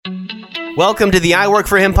Welcome to the I Work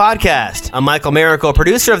For Him podcast. I'm Michael Miracle,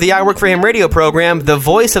 producer of the I Work For Him radio program, the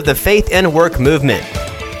voice of the faith and work movement.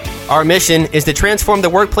 Our mission is to transform the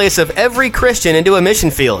workplace of every Christian into a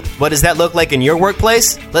mission field. What does that look like in your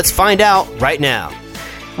workplace? Let's find out right now.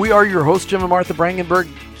 We are your hosts, Jim and Martha Brangenberg.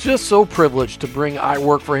 Just so privileged to bring I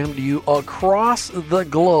Work For Him to you across the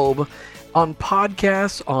globe on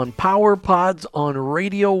podcasts, on power pods, on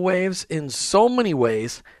radio waves, in so many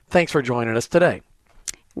ways. Thanks for joining us today.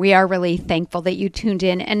 We are really thankful that you tuned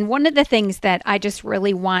in. And one of the things that I just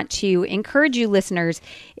really want to encourage you listeners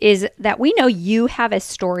is that we know you have a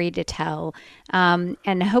story to tell.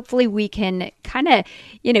 And hopefully we can kind of,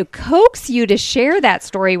 coax you to share that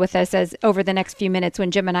story with us as over the next few minutes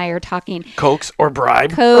when Jim and I are talking. Coax or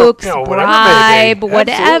bribe. Coax, bribe,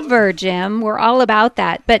 whatever, Jim. We're all about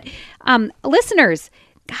that. But listeners,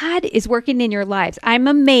 God is working in your lives. I'm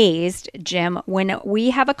amazed, Jim, when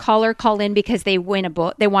we have a caller call in because they win a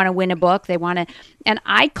book, they want to win a book, and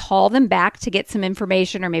I call them back to get some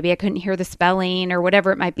information, or maybe I couldn't hear the spelling or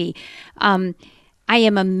whatever it might be. I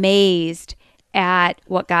am amazed at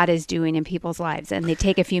what God is doing in people's lives, and they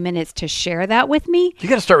take a few minutes to share that with me. You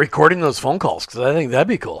got to start recording those phone calls because I think that'd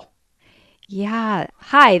be cool. Yeah.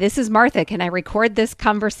 Hi, this is Martha. Can I record this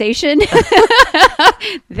conversation?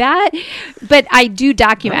 But I do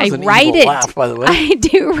document. I write it. Laugh, by the way. I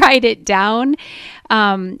do write it down.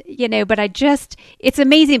 But it's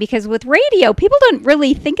amazing because with radio, people don't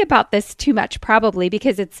really think about this too much, probably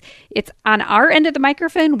because it's on our end of the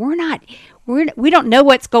microphone. We don't know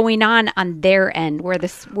what's going on their end, where the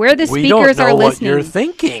speakers are listening. We don't know what you're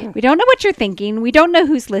thinking. We don't know what you're thinking. We don't know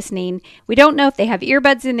who's listening. We don't know if they have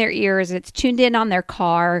earbuds in their ears. It's tuned in on their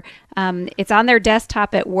car. It's on their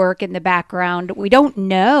desktop at work in the background. We don't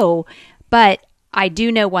know, but I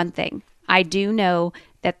do know one thing. I do know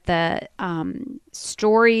that the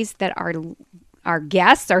stories that our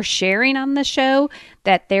guests are sharing on the show,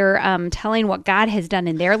 that they're telling what God has done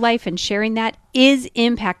in their life and sharing that is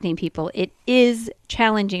impacting people. It is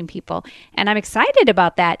challenging people. And I'm excited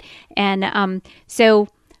about that. And so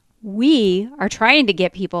we are trying to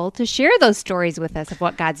get people to share those stories with us of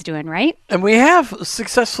what God's doing, right? And we have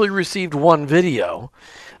successfully received one video,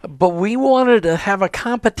 but we wanted to have a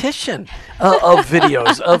competition of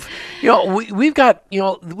videos of, we've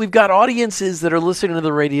got audiences that are listening to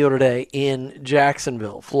the radio today in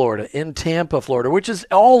Jacksonville, Florida, in Tampa, Florida, which is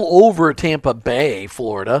all over Tampa Bay,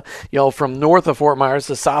 Florida, from north of Fort Myers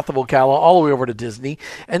to south of Ocala, all the way over to Disney,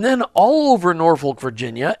 and then all over Norfolk,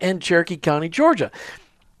 Virginia, and Cherokee County, Georgia.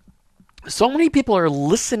 So many people are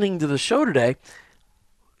listening to the show today.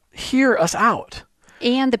 Hear us out.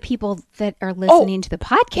 And the people that are listening to the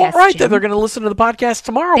podcast. Right, Jim, they're going to listen to the podcast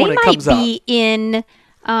tomorrow when it comes out. They might be in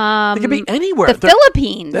they could be anywhere. The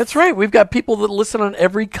Philippines. That's right. We've got people that listen on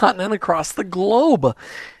every continent across the globe.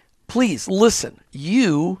 Please listen.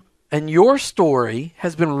 You and your story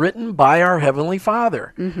has been written by our Heavenly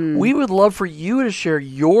Father. Mm-hmm. We would love for you to share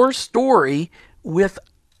your story with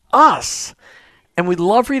us. And we'd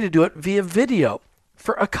love for you to do it via video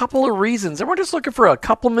for a couple of reasons. And we're just looking for a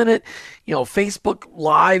couple minute, Facebook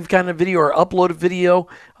Live kind of video or uploaded video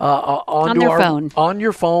on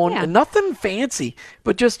your phone. Yeah. And nothing fancy,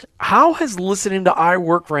 but just how has listening to I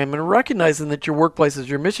Work For Him and recognizing that your workplace is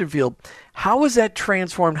your mission field, how has that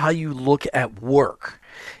transformed how you look at work?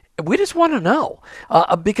 We just want to know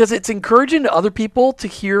because it's encouraging to other people to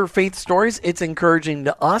hear faith stories. It's encouraging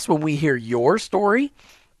to us when we hear your story.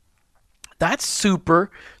 That's super,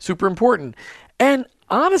 super important. And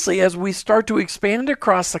honestly, as we start to expand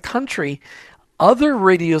across the country, other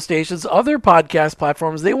radio stations, other podcast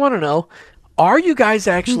platforms, they want to know, are you guys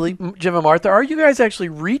actually, Jim and Martha, are you guys actually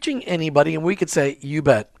reaching anybody? And we could say, you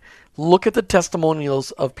bet. Look at the testimonials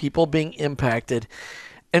of people being impacted.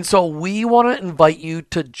 And so we want to invite you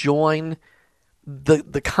to join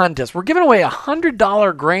the contest. We're giving away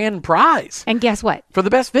 $100 grand prize. And guess what? For the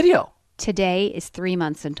best video. Today is 3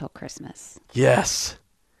 months until Christmas. Yes.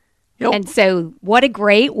 And so what a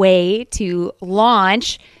great way to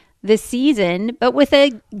launch the season, but with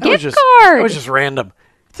a gift card. It was just random.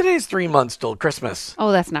 Today's 3 months till Christmas.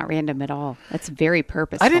 Oh, that's not random at all. That's very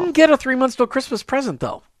purposeful. I didn't get a 3 months till Christmas present,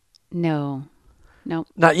 though. No.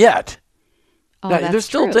 Not yet. Oh, now, that's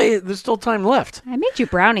true. There's still time left. I made you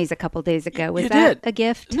brownies a couple days ago. Was that a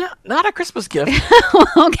gift? No, not a Christmas gift.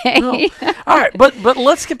 Okay. No. All right, but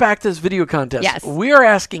let's get back to this video contest. Yes. We are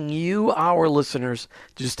asking you, our listeners,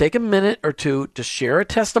 to just take a minute or two to share a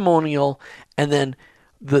testimonial, and then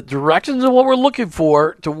the directions of what we're looking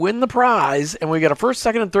for to win the prize, and we got a first,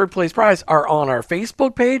 second, and third place prize, are on our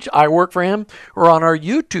Facebook page, I Work For Him, or on our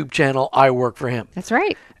YouTube channel, I Work For Him. That's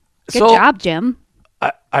right. Good job, Jim.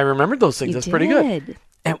 I remembered those things. That's pretty good.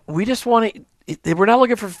 And we just want to, we're not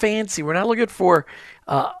looking for fancy. We're not looking for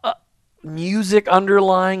music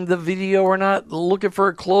underlying the video. We're not looking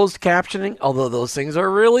for closed captioning, although those things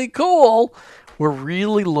are really cool. We're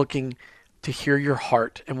really looking to hear your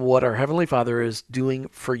heart and what our Heavenly Father is doing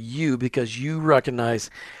for you, because you recognize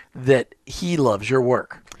that He loves your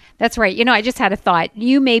work. That's right. I just had a thought.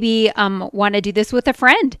 You maybe want to do this with a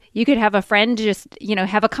friend. You could have a friend just,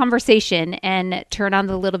 have a conversation and turn on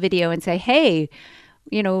the little video and say, hey,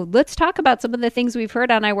 let's talk about some of the things we've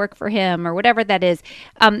heard on I Work for Him, or whatever that is.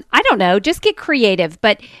 I don't know. Just get creative.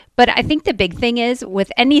 But I think the big thing is,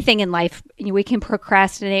 with anything in life, we can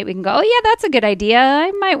procrastinate. We can go, oh, yeah, that's a good idea.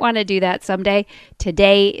 I might want to do that someday.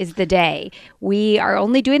 Today is the day. We are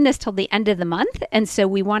only doing this till the end of the month. And so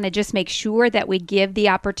we want to just make sure that we give the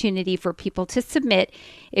opportunity for people to submit.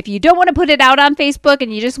 If you don't want to put it out on Facebook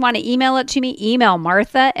and you just want to email it to me, email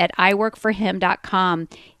Martha@iworkforhim.com.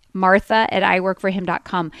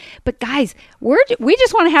 Martha@iworkforhim.com. But guys, we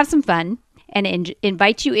just want to have some fun and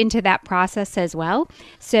invite you into that process as well.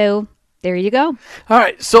 So there you go. All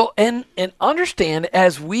right. So, and understand,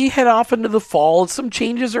 as we head off into the fall, some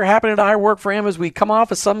changes are happening at I Work for Him as we come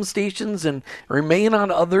off of some stations and remain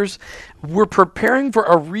on others. We're preparing for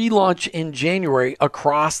a relaunch in January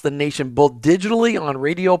across the nation, both digitally on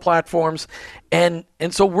radio platforms. And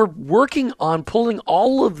so we're working on pulling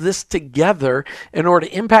all of this together in order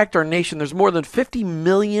to impact our nation. There's more than 50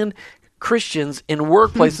 million Christians in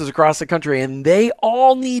workplaces across the country, and they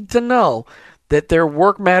all need to know that their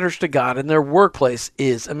work matters to God and their workplace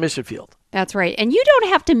is a mission field. That's right. And you don't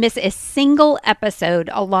have to miss a single episode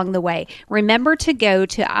along the way. Remember to go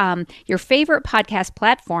to your favorite podcast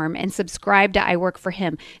platform and subscribe to I Work for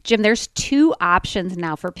Him. Jim, there's 2 options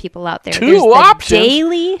now for people out there. There's options? The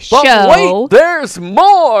daily but show. Wait, there's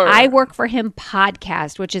more. I Work for Him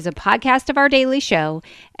podcast, which is a podcast of our daily show.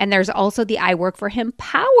 And there's also the I Work for Him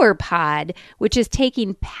Power Pod, which is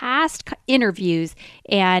taking past interviews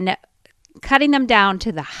and cutting them down to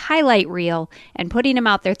the highlight reel and putting them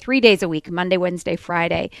out there 3 days a week, Monday, Wednesday,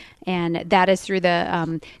 Friday. And that is through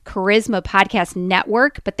the Charisma Podcast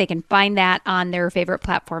Network, but they can find that on their favorite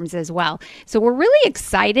platforms as well. So we're really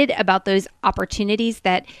excited about those opportunities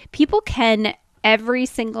that people can every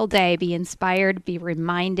single day be inspired, be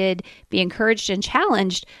reminded, be encouraged and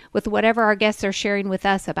challenged with whatever our guests are sharing with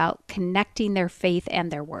us about connecting their faith and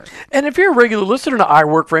their work. And if you're a regular listener to I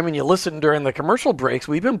Work for Him and you listen during the commercial breaks,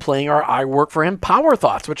 we've been playing our I Work for Him Power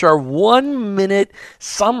Thoughts, which are 1-minute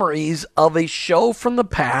summaries of a show from the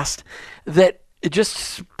past that it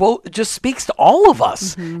just speaks to all of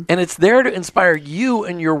us. And it's there to inspire you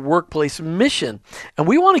and your workplace mission. And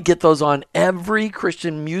we want to get those on every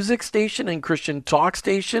Christian music station and Christian talk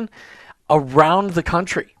station around the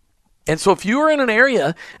country. And so if you're in an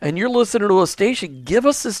area and you're listening to a station, give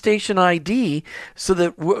us the station ID so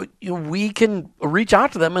that we can reach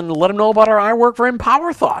out to them and let them know about our I Work for Him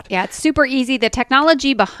Power Thought. Yeah, it's super easy. The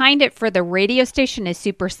technology behind it for the radio station is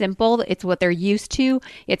super simple. It's what they're used to.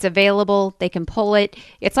 It's available. They can pull it.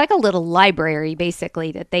 It's like a little library,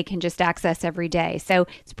 basically, that they can just access every day. So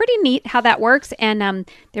it's pretty neat how that works. And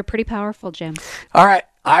they're pretty powerful, Jim. All right.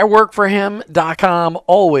 iworkforhim.com,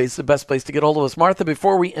 always the best place to get hold of us. Martha,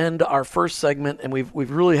 before we end our first segment, and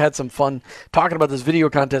we've really had some fun talking about this video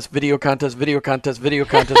contest. Don't forget, video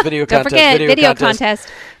contest.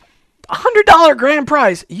 $100 grand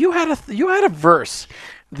prize. You had a verse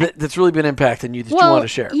that's really been impacting you that you want to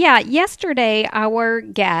share. Yeah, yesterday our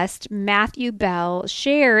guest, Matthew Bell,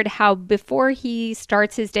 shared how before he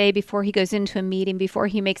starts his day, before he goes into a meeting, before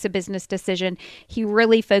he makes a business decision, he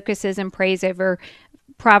really focuses and prays over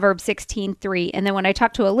Proverbs 16:3. And then when I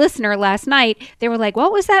talked to a listener last night, they were like,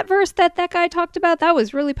 what was that verse that guy talked about? That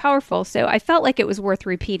was really powerful. So I felt like it was worth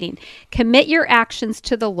repeating. Commit your actions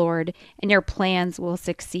to the Lord and your plans will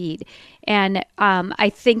succeed. And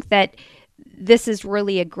I think that this is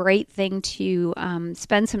really a great thing to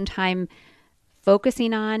spend some time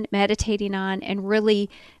focusing on, meditating on, and really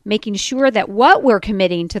making sure that what we're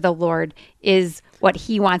committing to the Lord is what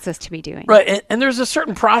He wants us to be doing. Right. And there's a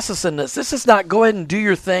certain process in this. This is not go ahead and do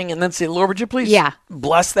your thing and then say, Lord, would you please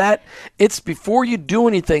bless that? It's before you do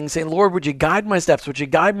anything saying, Lord, would you guide my steps? Would you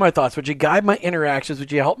guide my thoughts? Would you guide my interactions?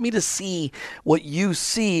 Would you help me to see what you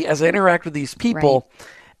see as I interact with these people? Right.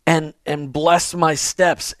 And bless my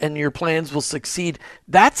steps, and your plans will succeed.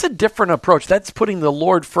 That's a different approach. That's putting the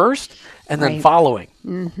Lord first and then following.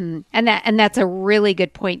 Mm-hmm. And that's a really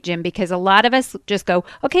good point, Jim, because a lot of us just go,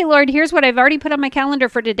 okay, Lord, here's what I've already put on my calendar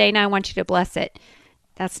for today. Now I want you to bless it.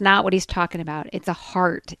 That's not what He's talking about. It's a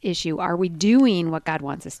heart issue. Are we doing what God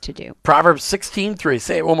wants us to do? Proverbs 16:3.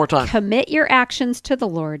 Say it one more time. Commit your actions to the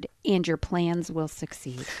Lord, and your plans will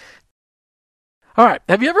succeed. All right.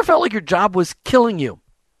 Have you ever felt like your job was killing you?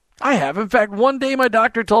 I have. In fact, one day my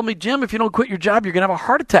doctor told me, Jim, if you don't quit your job, you're going to have a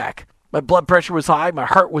heart attack. My blood pressure was high. My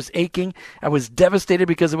heart was aching. I was devastated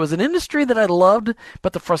because it was an industry that I loved,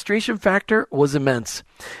 but the frustration factor was immense.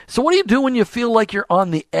 So what do you do when you feel like you're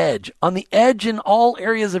on the edge? On the edge in all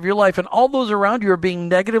areas of your life, and all those around you are being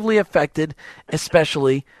negatively affected,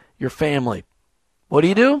 especially your family. What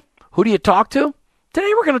do? Who do you talk to?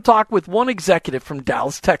 Today we're going to talk with one executive from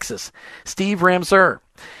Dallas, Texas, Steve Ramseur.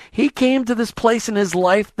 He came to this place in his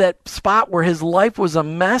life, that spot where his life was a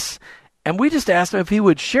mess, and we just asked him if he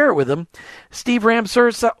would share it with him. Steve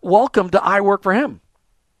Ramseur, welcome to I Work for Him.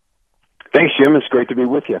 Thanks, Jim. It's great to be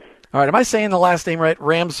with you. All right, am I saying the last name right?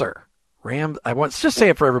 Ramseur. Just say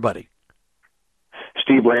it for everybody.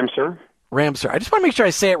 Steve Ramseur. Ramseur. I just want to make sure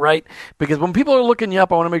I say it right, because when people are looking you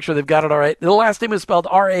up, I want to make sure they've got it all right. The last name is spelled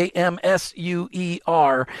Ramseur,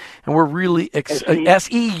 and we're really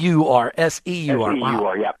S-E-U-R. S-E-U-R.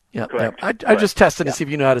 Wow. Yep. Yep. I just tested to see if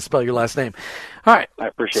you know how to spell your last name. All right. I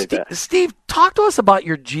appreciate that. Steve, talk to us about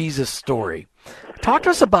your Jesus story. Talk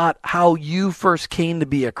to us about how you first came to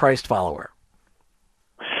be a Christ follower.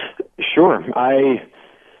 Sure. I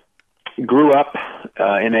grew up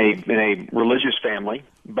in a religious family,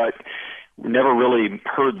 but never really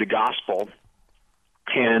heard the gospel.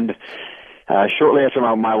 And shortly after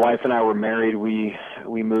my wife and I were married, we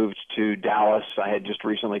moved to Dallas. I had just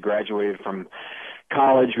recently graduated from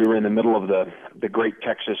college. We were in the middle of the Great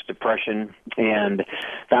Texas Depression and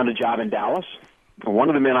found a job in Dallas. One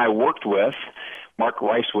of the men I worked with, Mark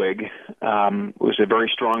Reiswig, was a very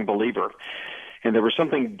strong believer. And there was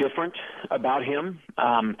something different about him.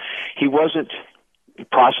 He wasn't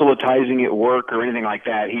proselytizing at work or anything like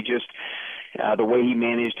that. He just, the way he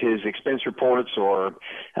managed his expense reports or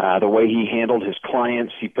the way he handled his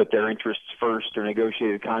clients, he put their interests first or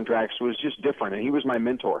negotiated contracts, was just different. And he was my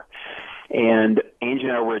mentor. And Angie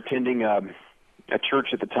and I were attending a church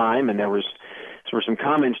at the time, and there were some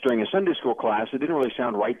comments during a Sunday school class that didn't really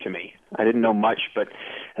sound right to me. I didn't know much, but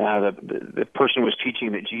the person was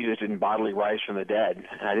teaching that Jesus didn't bodily rise from the dead.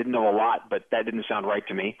 And I didn't know a lot, but that didn't sound right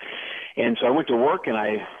to me. And so I went to work, and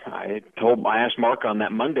I asked Mark on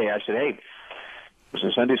that Monday, I said, hey, I was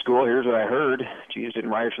in Sunday school, here's what I heard. Jesus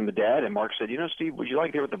didn't rise from the dead. And Mark said, Steve, would you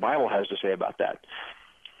like to hear what the Bible has to say about that?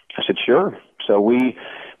 I said, sure. So we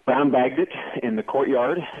brown bagged it in the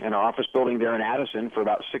courtyard in our office building there in Addison for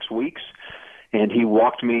about 6 weeks. And he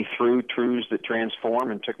walked me through truths that transform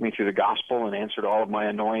and took me through the gospel and answered all of my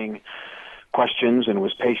annoying questions and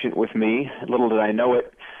was patient with me. Little did I know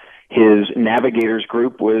it, his navigators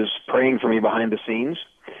group was praying for me behind the scenes.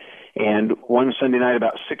 And one Sunday night,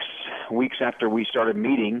 about 6 weeks after we started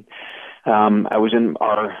meeting, I was in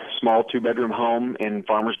our small 2-bedroom home in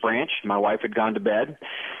Farmers Branch. My wife had gone to bed,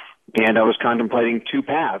 and I was contemplating two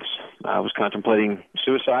paths. I was contemplating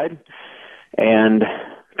suicide and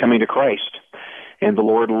coming to Christ. And the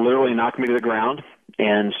Lord literally knocked me to the ground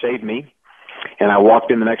and saved me. And I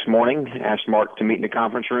walked in the next morning, asked Mark to meet in the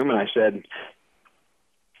conference room, and I said,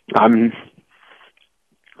 I'm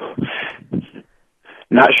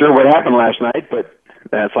not sure what happened last night, but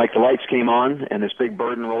it's like the lights came on and this big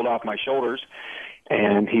burden rolled off my shoulders.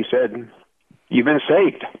 And he said, you've been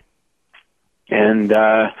saved. And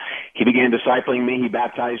he began discipling me. He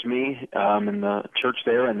baptized me in the church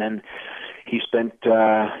there, and then he spent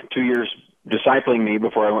 2 years discipling me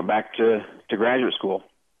before I went back to graduate school.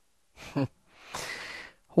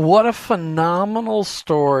 What a phenomenal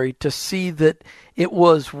story to see that it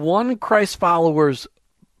was one Christ follower's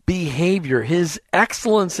behavior, his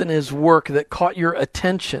excellence in his work that caught your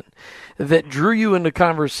attention, that drew you into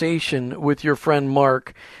conversation with your friend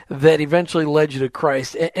Mark, that eventually led you to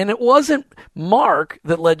Christ. And it wasn't Mark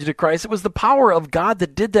that led you to Christ. It was the power of God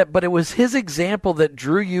that did that, but it was his example that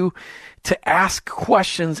drew you to ask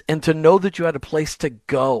questions and to know that you had a place to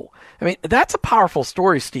go. I mean, that's a powerful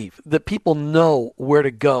story, Steve, that people know where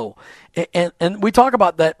to go. And we talk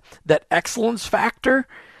about that excellence factor.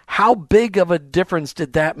 How big of a difference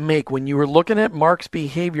did that make when you were looking at Mark's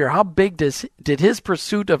behavior? How big did his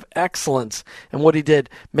pursuit of excellence and what he did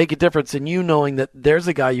make a difference in you knowing that there's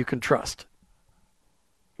a guy you can trust?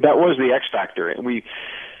 That was the X factor.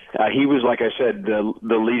 He was, like I said, the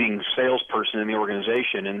leading salesperson in the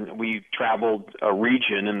organization, and we traveled a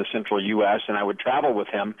region in the central U.S., and I would travel with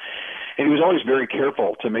him. And he was always very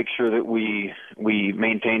careful to make sure that we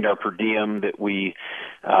maintained our per diem, that we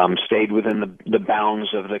stayed within the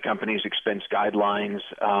bounds of the company's expense guidelines.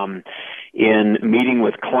 In meeting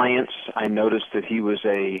with clients, I noticed that he was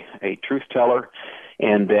a truth teller,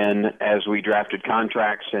 And then as we drafted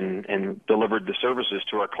contracts and delivered the services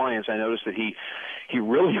to our clients, I noticed that he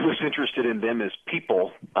really was interested in them as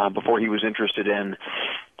people before he was interested in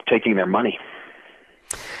taking their money.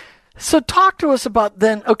 So talk to us about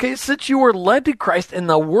then, okay, since you were led to Christ in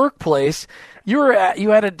the workplace, you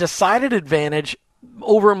had a decided advantage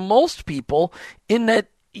over most people in that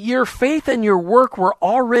your faith and your work were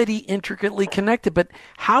already intricately connected. But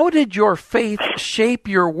how did your faith shape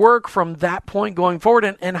your work from that point going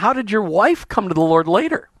forward? And how did your wife come to the Lord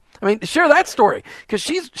later? I mean, share that story, because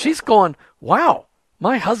she's going, wow,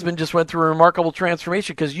 my husband just went through a remarkable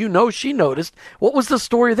transformation, because she noticed. What was the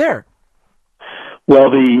story there?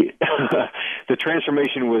 Well, the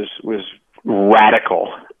transformation was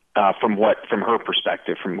radical from her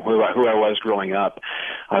perspective, from who I was growing up.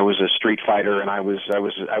 I was a street fighter, and I was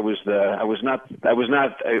not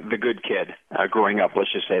the good kid growing up.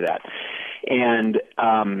 Let's just say that. And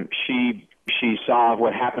she saw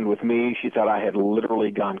what happened with me. She thought I had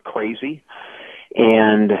literally gone crazy.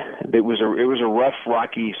 And it was a rough,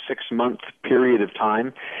 rocky 6-month period of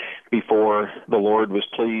time before the Lord was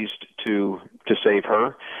pleased to save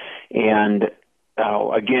her. And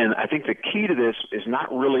again, I think the key to this is not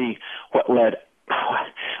really what led.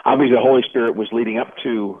 Obviously, the Holy Spirit was leading up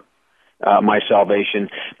to my salvation,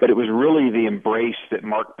 but it was really the embrace that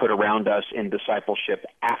Mark put around us in discipleship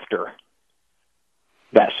after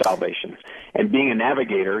that salvation. And being a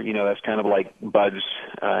navigator, that's kind of like Bud's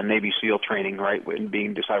Navy SEAL training, right? And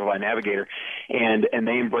being discipled by a navigator. And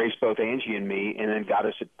they embraced both Angie and me, and then got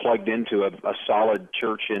us plugged into a solid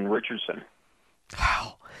church in Richardson.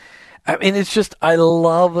 Wow. I mean, it's just, I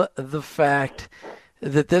love the fact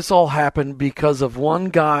that this all happened because of one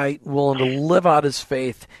guy willing to live out his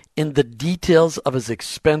faith in the details of his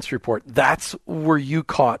expense report. That's where you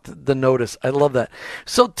caught the notice. I love that.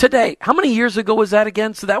 So today, how many years ago was that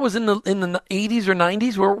again? So that was in the 80s or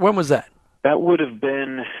 90s? When was that? That would have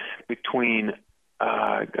been between,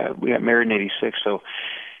 we got married in 86, so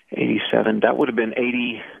 87. That would have been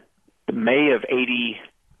May of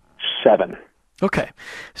 87. Okay.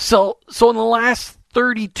 So in the last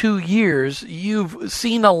 32 years, you've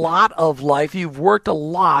seen a lot of life. You've worked a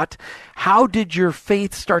lot. How did your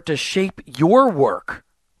faith start to shape your work?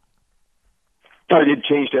 It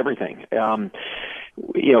changed everything.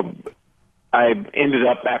 I ended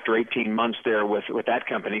up after 18 months there with that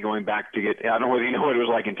company going back to get, I don't know whether you know what it was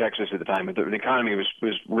like in Texas at the time, but the economy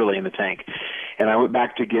was really in the tank. And I went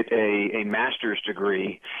back to get a master's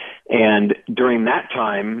degree. And during that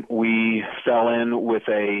time, we fell in with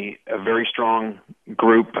a very strong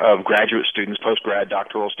group of graduate students, post-grad,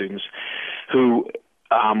 doctoral students, who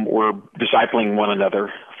were discipling one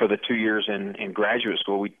another for the 2 years in graduate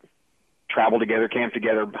school. We traveled together, camped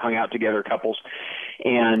together, hung out together, couples,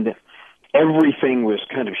 and everything was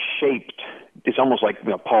kind of shaped. It's almost like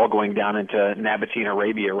Paul going down into Nabatean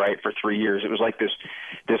Arabia, right, for 3 years. It was like this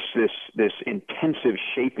intensive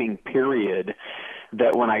shaping period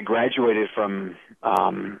that when I graduated from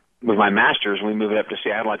with my master's, when we moved up to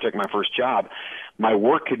Seattle, I took my first job. My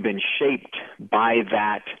work had been shaped by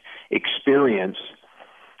that experience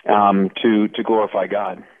to glorify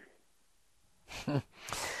God.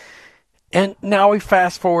 And now we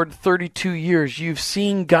fast forward 32 years. You've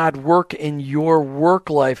seen God work in your work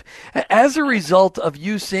life. As a result of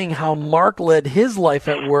you seeing how Mark led his life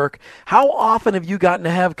at work, how often have you gotten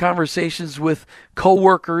to have conversations with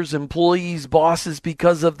coworkers, employees, bosses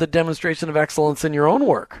because of the demonstration of excellence in your own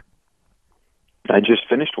work? I just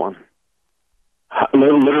finished one.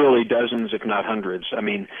 Literally dozens, if not hundreds. I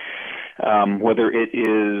mean, whether it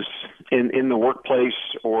is in the workplace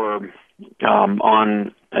or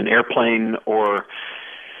on an airplane or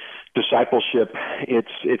discipleship,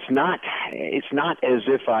 it's not as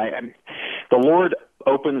if the Lord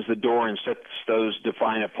opens the door and sets those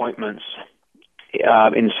divine appointments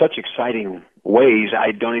in such exciting ways.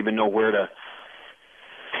 I don't even know where to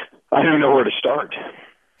start.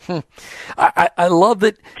 I love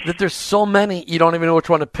that there's so many you don't even know which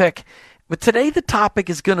one to pick. But today the topic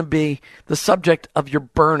is going to be the subject of your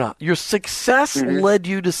burnout. Your success led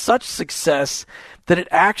you to such success that it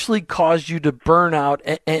actually caused you to burn out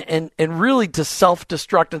and really to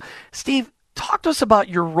self-destruct. Steve, talk to us about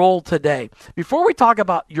your role today. Before we talk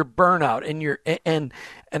about your burnout and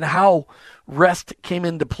how rest came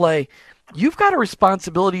into play, you've got a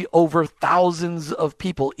responsibility over thousands of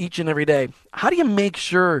people each and every day. How do you make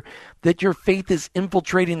sure that your faith is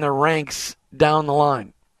infiltrating the ranks down the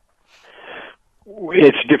line?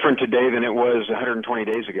 It's different today than it was 120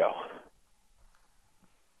 days ago.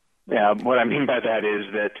 Yeah, what I mean by that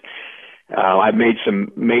is that I've made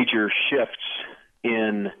some major shifts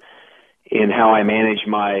in in how I manage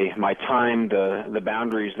my time, the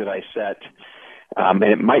boundaries that I set. And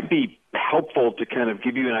it might be helpful to kind of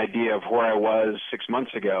give you an idea of where I was 6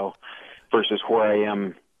 months ago versus where I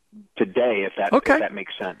am today, if that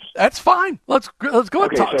makes sense. That's fine. Let's go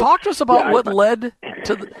ahead. Okay, Talk to us about what led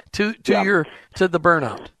to the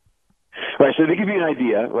burnout. Right. So to give you an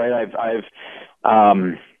idea, right, I've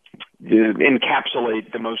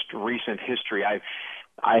encapsulate the most recent history.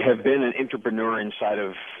 I have been an entrepreneur inside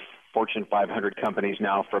of Fortune 500 companies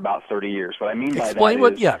now for about 30 years. What I mean by Explain that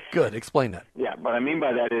what. is, Yeah, good. Explain that. Yeah, what I mean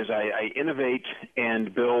by that is I innovate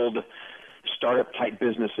and build startup-type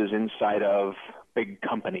businesses inside of big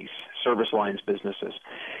companies, service lines businesses.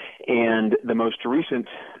 And the most recent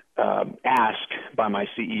ask by my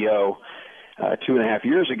CEO 2.5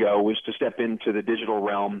 years ago was to step into the digital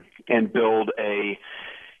realm and build a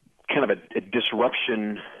kind of a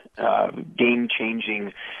disruption,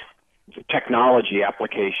 game-changing technology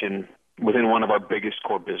application within one of our biggest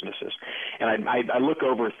core businesses. And I look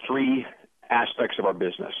over three aspects of our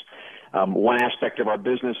business. One aspect of our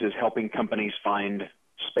business is helping companies find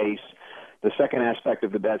space. The second aspect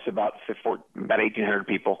of that's about 1,800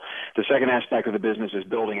 people. The second aspect of the business is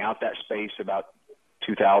building out that space, about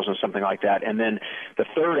 2,000, something like that. And then the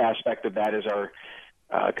third aspect of that is our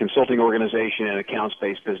consulting organization and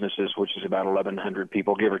accounts-based businesses, which is about 1,100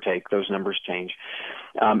 people, give or take. Those numbers change.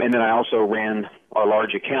 And then I also ran our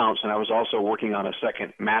large accounts, and I was also working on a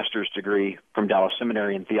second master's degree from Dallas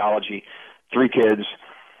Seminary in theology. 3 kids,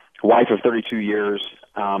 wife of 32 years,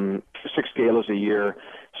 6 galas a year,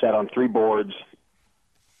 sat on 3 boards,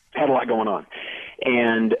 had a lot going on.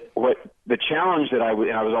 And what the challenge that I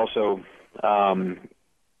was also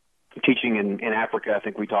teaching in Africa. I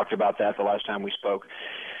think we talked about that the last time we spoke.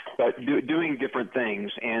 But doing different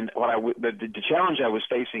things, and the challenge I was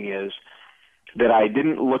facing is that I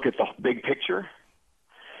didn't look at the big picture.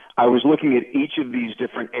 I was looking at each of these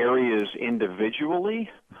different areas individually,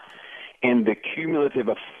 and the cumulative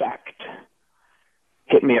effect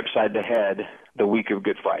hit me upside the head the week of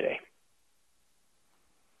Good Friday.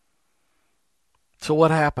 So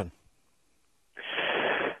what happened?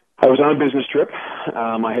 I was on a business trip.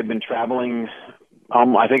 I had been traveling.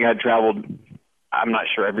 I think I had traveled, I'm not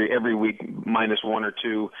sure, every week minus 1 or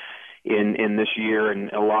 2 in this year,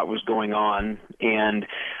 and a lot was going on. And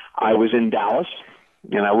I was in Dallas,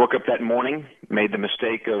 and I woke up that morning, made the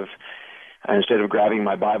mistake of, instead of grabbing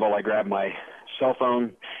my Bible, I grabbed my cell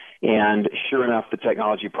phone, and sure enough, the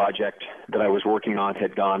technology project that I was working on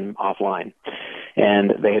had gone offline.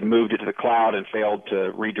 And they had moved it to the cloud and failed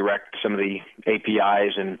to redirect some of the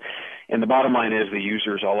APIs. And the bottom line is the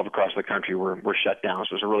users all across the country were shut down.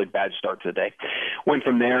 So it was a really bad start to the day. Went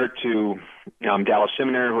from there to Dallas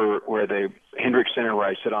Seminary, where the Hendricks Center, where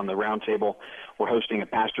I sit on the round table, we're hosting a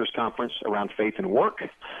pastors conference around faith and work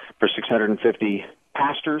for 650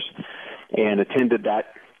 pastors, and attended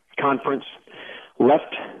that conference.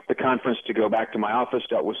 Left the conference to go back to my office,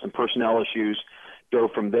 dealt with some personnel issues,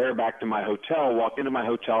 drove from there back to my hotel, walked into my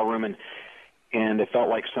hotel room, and it felt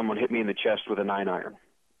like someone hit me in the chest with a 9-iron.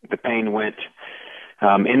 The pain went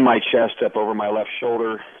in my chest, up over my left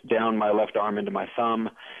shoulder, down my left arm into my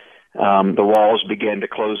thumb. The walls began to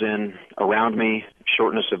close in around me,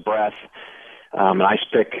 shortness of breath, an ice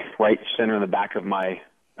pick right center in the back of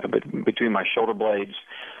between my shoulder blades.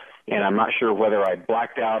 And I'm not sure whether I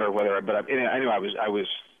blacked out or but I knew I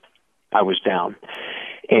was down.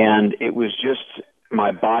 And it was just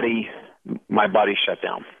my body shut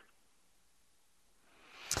down.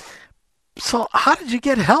 So how did you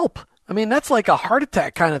get help? I mean, that's like a heart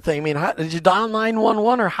attack kind of thing. I mean, did you dial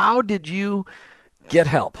 911, or how did you get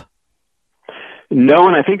help? No,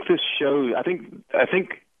 and I think this shows, I think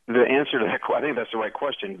the answer to that, I think that's the right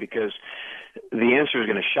question, because the answer is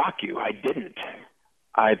going to shock you. I didn't.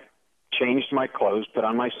 I changed my clothes, put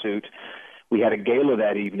on my suit. We had a gala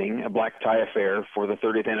that evening, a black tie affair for the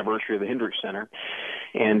 30th anniversary of the Hendricks Center,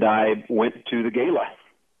 and I went to the gala.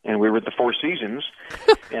 And we were at the Four Seasons.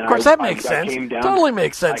 And of course, that makes sense. Totally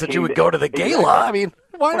makes sense that you would go to the gala. Exactly. I mean,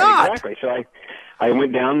 why not? Exactly. So I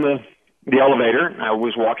went down the elevator. I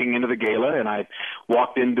was walking into the gala, and I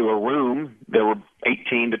walked into a room. There were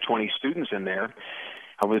 18 to 20 students in there.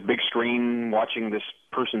 I was big screen watching this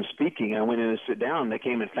person speaking. I went in to sit down. They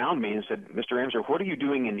came and found me and said, "Mr. Amser, what are you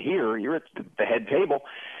doing in here? You're at the head table."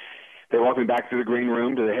 They walked me back through the green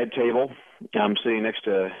room to the head table. I'm sitting next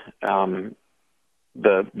to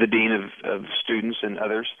the dean of students and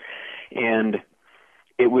others, and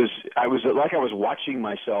I was like I was watching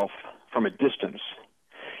myself from a distance,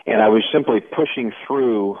 and I was simply pushing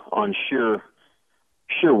through on sheer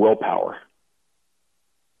willpower.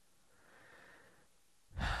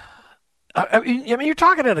 I mean, you're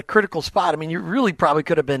talking at a critical spot. I mean, you really probably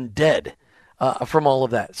could have been dead from all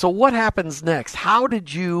of that. So what happens next? How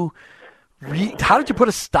did you put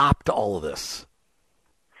a stop to all of this?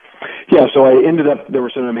 Yeah, so I ended up, there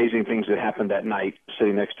were some amazing things that happened that night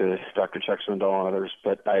sitting next to Dr. Chuck Swindoll and others,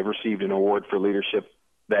 but I received an award for leadership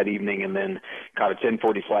that evening and then caught a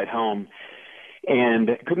 10:40 flight home.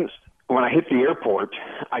 And when I hit the airport,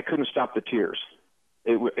 I couldn't stop the tears.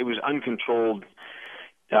 It was uncontrolled.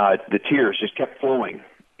 The tears just kept flowing.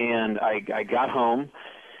 And I got home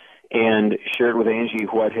and shared with Angie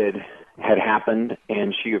what had happened,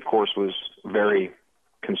 and she, of course, was very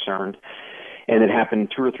concerned. And it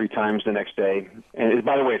happened 2 or 3 times the next day. And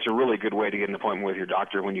by the way, it's a really good way to get an appointment with your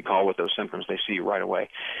doctor when you call with those symptoms. They see you right away.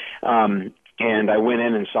 And I went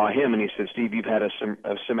in and saw him, and he said, Steve, you've had a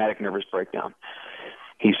somatic nervous breakdown.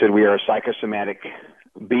 He said, we are psychosomatic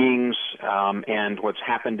beings, and what's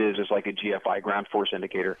happened is like a GFI, ground force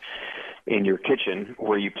indicator, in your kitchen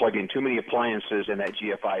where you plug in too many appliances and that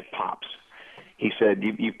GFI pops. He said,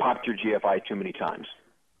 you popped your GFI too many times.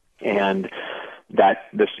 And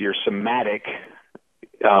your somatic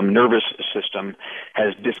nervous system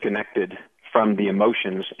has disconnected from the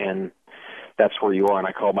emotions, and that's where you are. And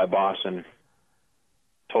I called my boss and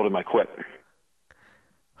told him I quit.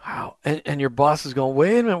 Wow. And your boss is going,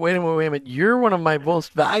 wait a minute. You're one of my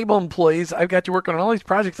most valuable employees. I've got you working on all these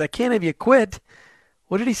projects. I can't have you quit.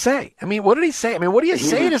 What did he say? I mean, what do you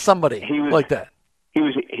say to somebody like that? He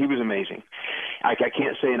was amazing. I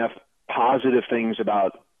can't say enough positive things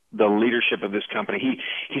about the leadership of this company.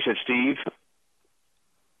 He said, Steve,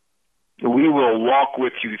 we will walk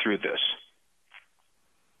with you through this.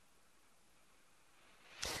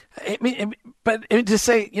 I mean, but to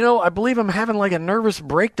say, I believe I'm having like a nervous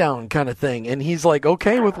breakdown kind of thing, and he's like,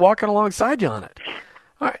 okay with walking alongside you on it.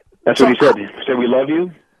 All right. That's what he said. He said, we love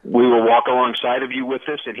you. We will walk alongside of you with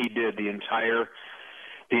this, and he did the entire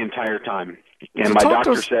time. And so my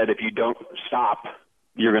doctor said, if you don't stop,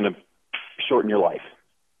 you're going to shorten your life.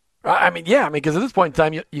 I mean, yeah, because at this point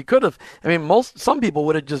in time, you could have. I mean, some people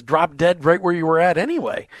would have just dropped dead right where you were at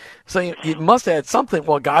anyway. So you must have had something.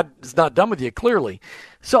 Well, God is not done with you, clearly.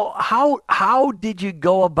 So how did you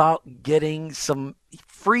go about getting some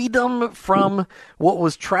freedom from what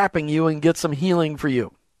was trapping you and get some healing for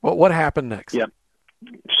you? What happened next? Yeah.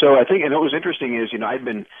 So I think, and what was interesting is, I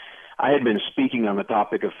had been speaking on the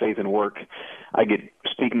topic of faith and work. I get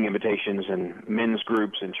speaking invitations in men's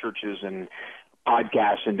groups and churches and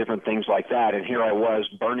podcasts and different things like that. And here I was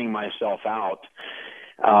burning myself out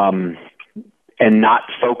and not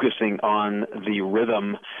focusing on the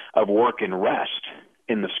rhythm of work and rest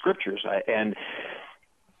in the scriptures. And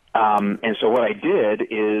so what I did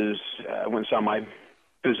is I went and saw my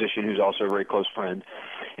physician, who's also a very close friend,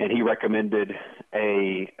 and he recommended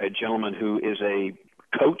a gentleman who is a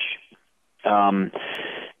coach,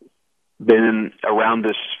 been around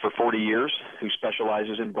this for 40 years, who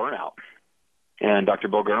specializes in burnout, and Dr.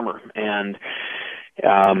 Bill Germer. And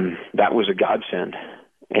that was a godsend.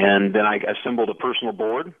 And then I assembled a personal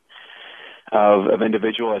board of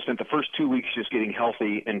individual. I spent the first 2 weeks just getting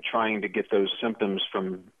healthy and trying to get those symptoms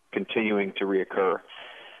from continuing to reoccur.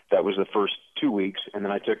 That was the first 2 weeks. And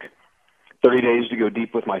then I took 30 days to go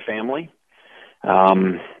deep with my family.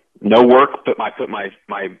 No work, but I put my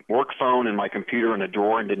work phone and my computer in a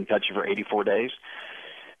drawer and didn't touch it for 84 days.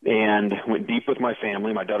 And went deep with my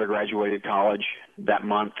family. My daughter graduated college that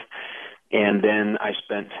month. And then I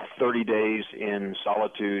spent 30 days in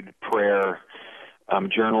solitude, prayer,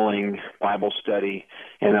 journaling, Bible study.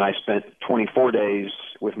 And then I spent 24 days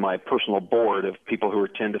with my personal board of people who were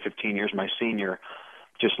 10 to 15 years my senior,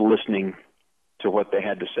 just listening to what they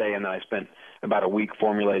had to say. And then I spent about a week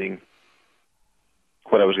formulating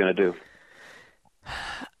what I was going to do.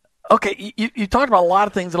 Okay, you talked about a lot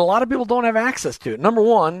of things that a lot of people don't have access to. Number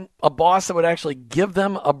one, a boss that would actually give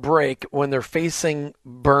them a break when they're facing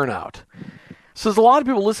burnout. So there's a lot of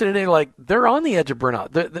people listening today like they're on the edge of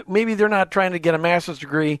burnout. Maybe they're not trying to get a master's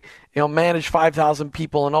degree, manage 5,000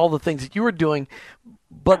 people and all the things that you were doing,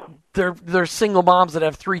 but they're single moms that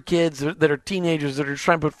have 3 kids that are teenagers that are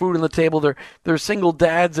trying to put food on the table. They're single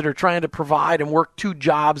dads that are trying to provide and work 2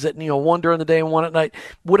 jobs at one during the day and one at night.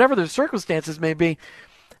 Whatever their circumstances may be.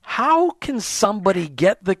 How can somebody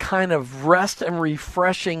get the kind of rest and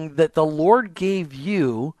refreshing that the Lord gave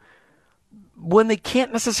you when they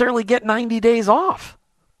can't necessarily get 90 days off?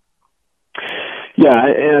 Yeah,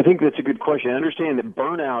 and I think that's a good question. I understand that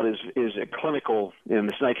burnout is a clinical, in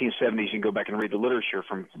the 1970s, you can go back and read the literature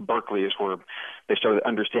from Berkeley, is where they started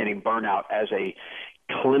understanding burnout as a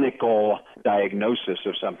clinical diagnosis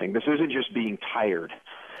of something. This isn't just being tired.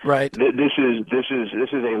 Right. This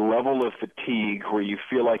is a level of fatigue where you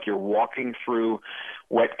feel like you're walking through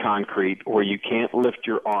wet concrete, where you can't lift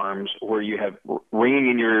your arms, where you have ringing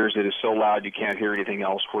in your ears that is so loud you can't hear anything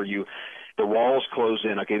else, where the walls close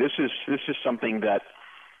in. Okay, this is something that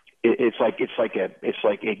it's like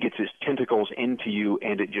it gets its tentacles into you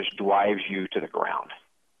and it just drives you to the ground.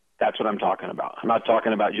 That's what I'm talking about. I'm not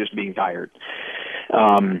talking about just being tired.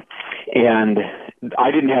 And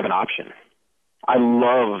I didn't have an option. I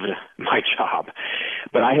loved my job,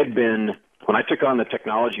 but I had been, when I took on the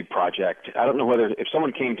technology project, I don't know whether, if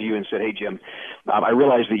someone came to you and said, hey, Jim, I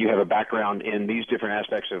realize that you have a background in these different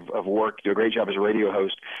aspects of work, do a great job as a radio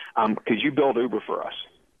host. Could you build Uber for us?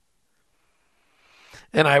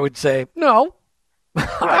 And I would say, no,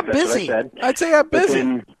 I'm busy. I'd say I'm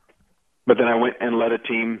busy. But then I went and led a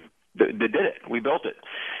team that did it. We built it.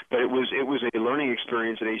 But it was a learning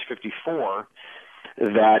experience at age 54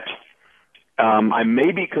 that I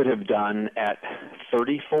maybe could have done at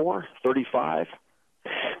 34, 35.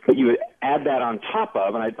 But you would add that on top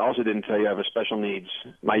of, and I also didn't tell you I have a special needs.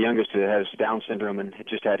 My youngest has Down syndrome and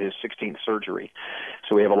just had his 16th surgery.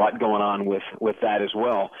 So we have a lot going on with that as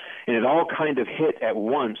well. And it all kind of hit at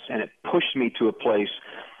once, and it pushed me to a place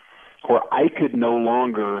where I could no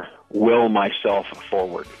longer will myself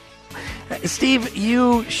forward. Steve,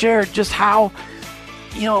 you shared just how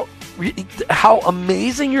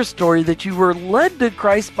amazing your story that you were led to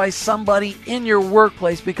Christ by somebody in your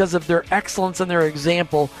workplace because of their excellence and their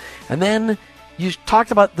example. And then you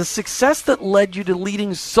talked about the success that led you to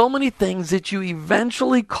leading so many things that you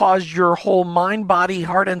eventually caused your whole mind, body,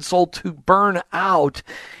 heart, and soul to burn out.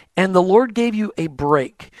 And the Lord gave you a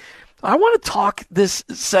break. I want to talk this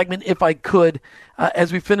segment, if I could,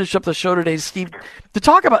 as we finish up the show today, Steve, to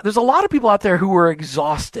talk about, there's a lot of people out there who are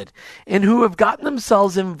exhausted and who have gotten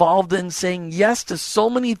themselves involved in saying yes to so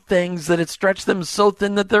many things that it stretched them so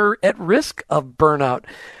thin that they're at risk of burnout.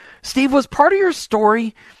 Steve, was part of your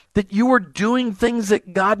story that you were doing things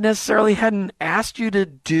that God necessarily hadn't asked you to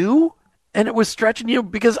do and it was stretching you?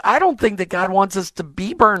 Because I don't think that God wants us to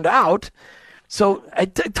be burned out. So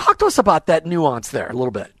talk to us about that nuance there a little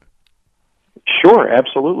bit. Sure,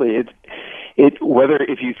 absolutely. Whether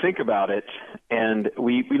if you think about it, and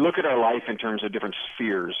we look at our life in terms of different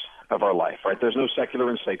spheres of our life, right? There's no secular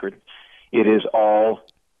and sacred. It is all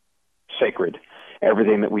sacred,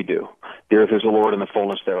 everything that we do. The earth is the Lord and the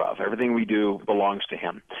fullness thereof. Everything we do belongs to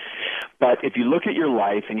Him. But if you look at your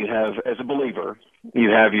life and you have, as a believer,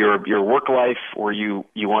 you have your work life where you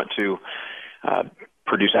want to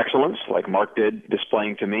produce excellence, like Mark did,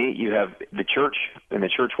 displaying to me. You have the church, and the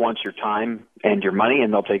church wants your time and your money,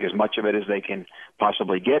 and they'll take as much of it as they can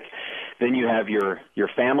possibly get. Then you have your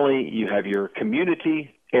family, you have your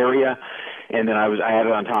community area, and then I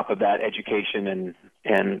added on top of that education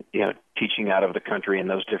and teaching out of the country and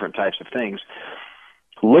those different types of things.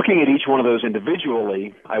 Looking at each one of those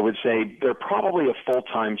individually, I would say they're probably a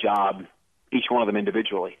full-time job, each one of them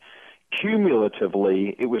individually.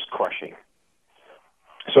 Cumulatively, it was crushing.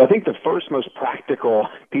 So I think the first most practical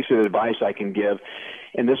piece of advice I can give,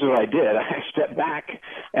 and this is what I did, I stepped back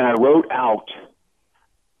and I wrote out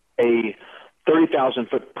a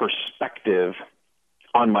 30,000-foot perspective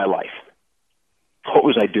on my life. What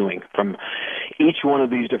was I doing from each one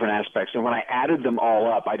of these different aspects? And when I added them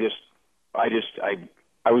all up, I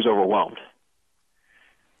was overwhelmed.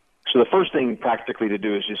 So the first thing practically to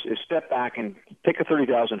do is step back and take a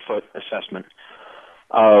 30,000-foot assessment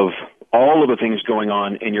of all of the things going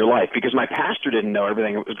on in your life. Because my pastor didn't know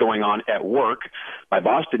everything that was going on at work. My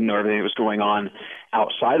boss didn't know everything that was going on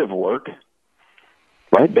outside of work.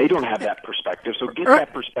 Right? They don't have that perspective. So get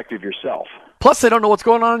that perspective yourself. Plus, they don't know what's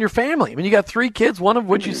going on in your family. I mean, you got 3 kids, one of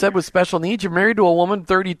which you said was special needs. You're married to a woman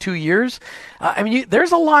 32 years.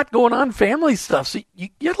 There's a lot going on, family stuff. So you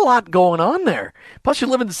get a lot going on there. Plus, you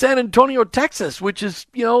live in San Antonio, Texas, which is,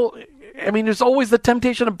 there's always the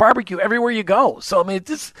temptation of barbecue everywhere you go. So, it's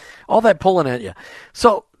just all that pulling at you.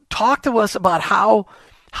 So talk to us about how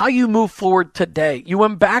you move forward today. You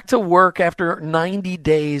went back to work after 90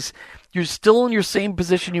 days. You're still in your same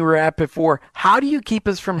position you were at before. How do you keep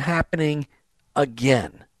this from happening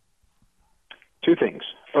again? 2 things.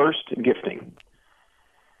 First, gifting.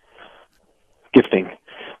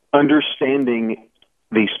 Understanding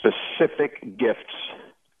the specific gifts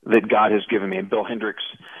that God has given me. And Bill Hendricks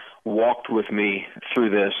walked with me through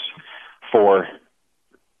this for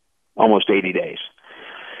almost 80 days.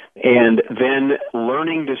 And then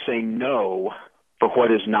learning to say no for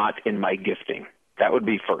what is not in my gifting. That would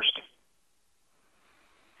be first.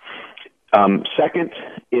 Second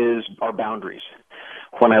is our boundaries.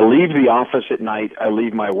 When I leave the office at night, I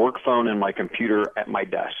leave my work phone and my computer at my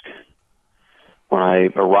desk. When I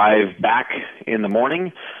arrive back in the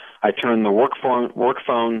morning, I turn the work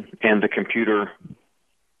phone and the computer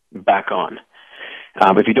back on.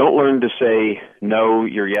 If you don't learn to say no,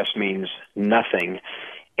 your yes means nothing.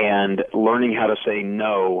 And learning how to say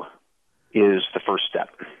no is the first step.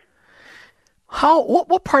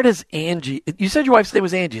 What part is Angie? You said your wife's name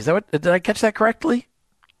was Angie. Is that did I catch that correctly?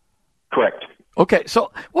 Correct. Okay,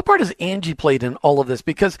 so what part has Angie played in all of this?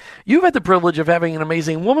 Because you've had the privilege of having an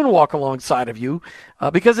amazing woman walk alongside of you,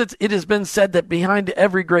 because it has been said that behind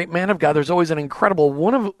every great man of God, there's always an incredible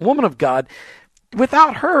woman of God.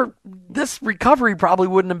 Without her, this recovery probably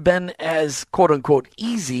wouldn't have been as quote-unquote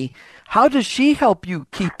easy. How does she help you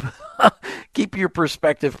keep your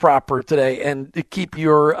perspective proper today and keep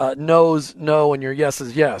your no's no and your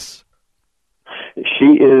yeses yes?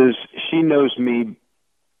 She knows me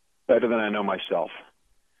better than I know myself.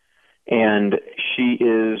 And she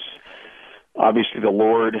is obviously the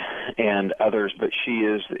Lord and others, but she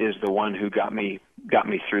is the one who got me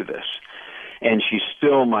through this. And she's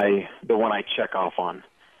still the one I check off on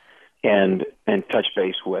and touch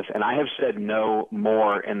base with. And I have said no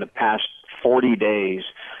more in the past 40 days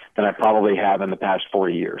than I probably have in the past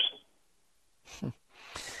 40 years.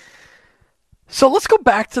 So let's go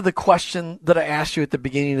back to the question that I asked you at the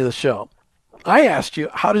beginning of the show. I asked you,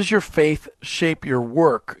 how does your faith shape your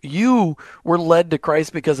work? You were led to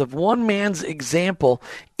Christ because of one man's example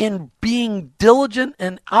in being diligent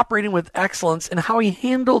and operating with excellence and how he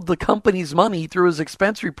handled the company's money through his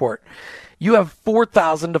expense report. You have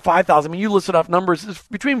 4,000 to 5,000. I mean, you listed off numbers. It's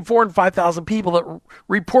between 4,000 and 5,000 people that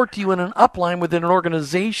report to you in an upline within an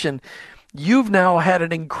organization. You've now had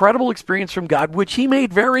an incredible experience from God, which he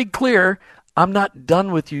made very clear. I'm not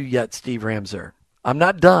done with you yet, Steve Ramser. I'm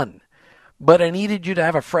not done. But I needed you to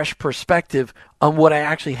have a fresh perspective on what I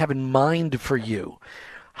actually have in mind for you.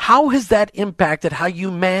 How has that impacted how you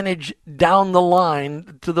manage down the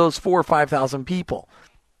line to those 4,000 or 5,000 people?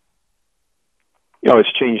 It's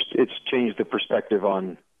changed the perspective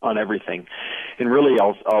on everything. And really,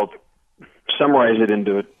 I'll summarize it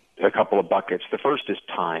into a couple of buckets. The first is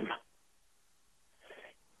time.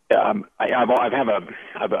 I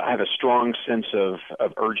have a strong sense of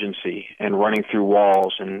urgency and running through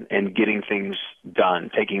walls and getting things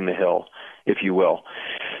done, taking the hill, if you will.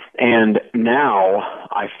 And now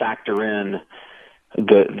I factor in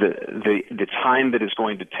the time that it's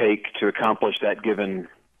going to take to accomplish that given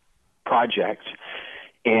project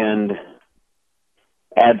and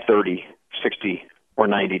add 30, 60, or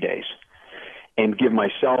 90 days and give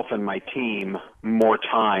myself and my team more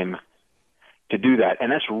time to do that.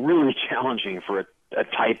 And that's really challenging for a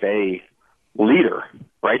type A leader,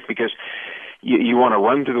 right? Because you want to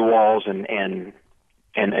run through the walls and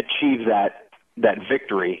achieve that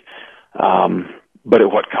victory, but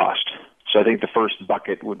at what cost? So I think the first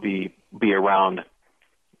bucket would be around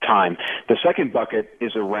time. The second bucket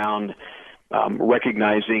is around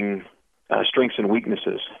recognizing strengths and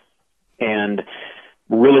weaknesses and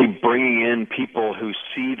really bringing in people who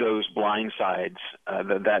see those blind sides,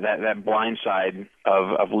 that blind side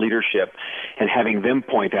of leadership, and having them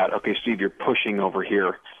point out, okay, Steve, you're pushing over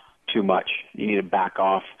here too much. You need to back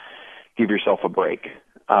off, give yourself a break.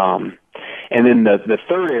 And then the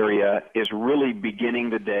third area is really beginning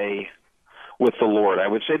the day with the Lord. I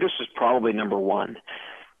would say this is probably number one,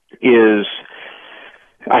 is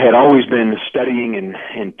I had always been studying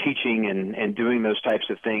and teaching and doing those types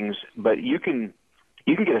of things, but you can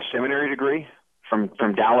get a seminary degree from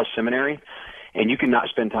Dallas Seminary, and you cannot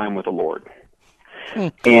spend time with the Lord.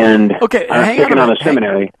 And okay, hang on a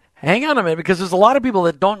seminary. Hang on a minute, because there's a lot of people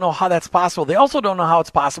that don't know how that's possible. They also don't know how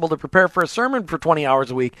it's possible to prepare for a sermon for 20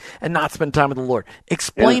 hours a week and not spend time with the Lord.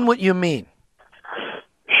 Explain what you mean.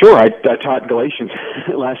 Sure, I taught Galatians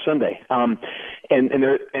last Sunday, and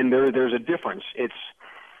there's a difference. It's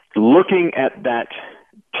looking at that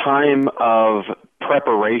time of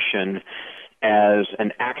preparation as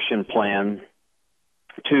an action plan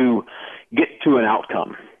to get to an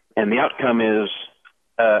outcome. And the outcome is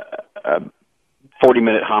a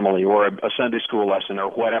 40-minute homily or a Sunday school lesson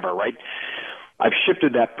or whatever, right? I've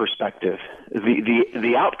shifted that perspective.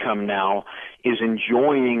 The outcome now is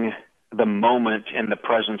enjoying the moment in the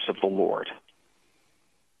presence of the Lord.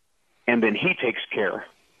 And then he takes care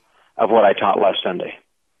of what I taught last Sunday.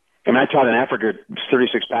 And I taught in Africa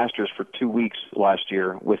 36 pastors for 2 weeks last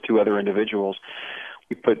year with 2 other individuals.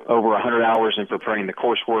 We put over 100 hours in preparing the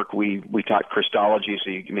coursework. We taught Christology,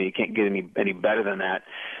 so you can't get any better than that.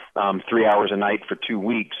 3 hours a night for 2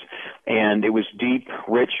 weeks. And it was deep,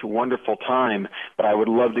 rich, wonderful time, but I would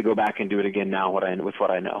love to go back and do it again now with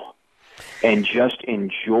what I know. And just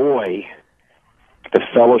enjoy the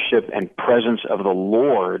fellowship and presence of the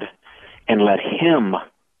Lord and let Him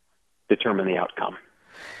determine the outcome.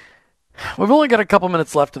 We've only got a couple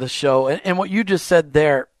minutes left of the show, and what you just said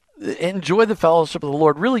there, enjoy the fellowship of the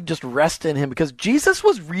Lord, really just rest in Him, because Jesus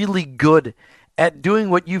was really good at doing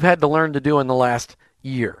what you've had to learn to do in the last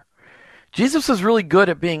year. Jesus is really good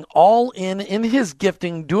at being all in His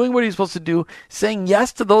gifting, doing what He's supposed to do, saying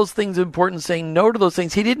yes to those things important, saying no to those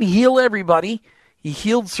things. He didn't heal everybody. He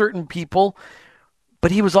healed certain people,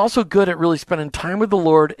 but He was also good at really spending time with the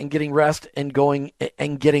Lord and getting rest and going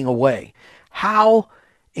and getting away. How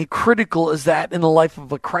critical is that in the life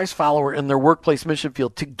of a Christ follower in their workplace mission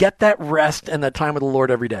field, to get that rest and that time with the Lord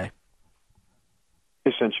every day?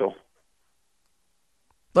 Essential.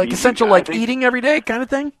 Like essential, like eating every day kind of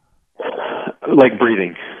thing? Like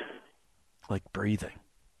breathing. Like breathing.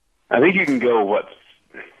 I think you can go,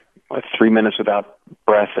 3 minutes without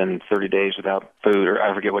breath and 30 days without food, or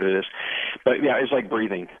I forget what it is. But yeah, it's like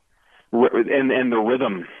breathing. And the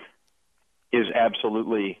rhythm is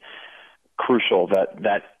absolutely crucial.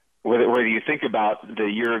 That whether you think about the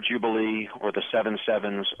year of Jubilee or the 7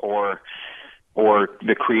 sevens or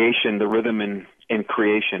the creation, the rhythm in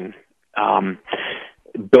creation,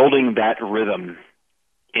 building that rhythm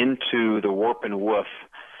into the warp and woof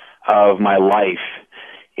of my life,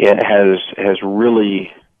 it has really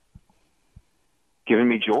given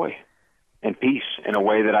me joy and peace in a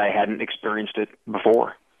way that I hadn't experienced it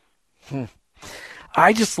before.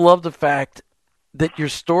 I just love the fact that your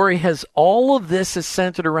story has all of this is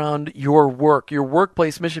centered around your work, your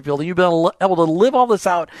workplace mission field, and you've been able to live all this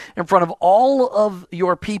out in front of all of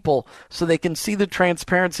your people so they can see the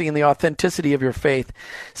transparency and the authenticity of your faith.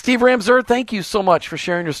 Steve Ramseur, thank you so much for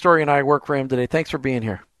sharing your story in I Work for Him today. Thanks for being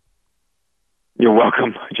here. You're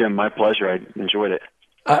welcome, Jim. My pleasure. I enjoyed it.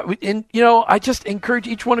 And, I just encourage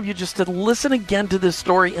each one of you just to listen again to this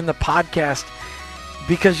story in the podcast,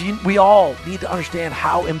 because we all need to understand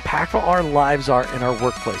how impactful our lives are in our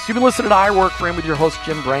workplace. You've been listening to I Work for Him with your host,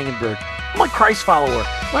 Jim Brangenberg. I'm a Christ follower.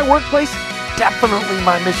 My workplace, definitely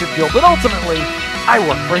my mission field, but ultimately, I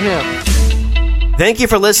work for Him. Thank you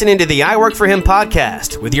for listening to the I Work for Him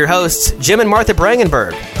podcast with your hosts, Jim and Martha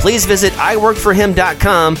Brangenberg. Please visit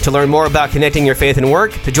iworkforhim.com to learn more about connecting your faith and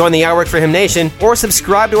work, to join the I Work for Him Nation, or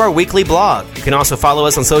subscribe to our weekly blog. You can also follow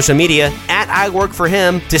us on social media at I Work for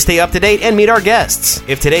Him to stay up to date and meet our guests.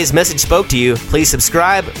 If today's message spoke to you, please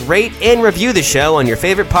subscribe, rate, and review the show on your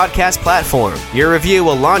favorite podcast platform. Your review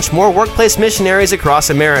will launch more workplace missionaries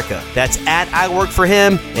across America. That's at I Work for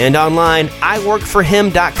Him and online,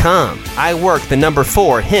 iworkforhim.com. I work the number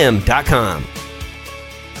 4him.com.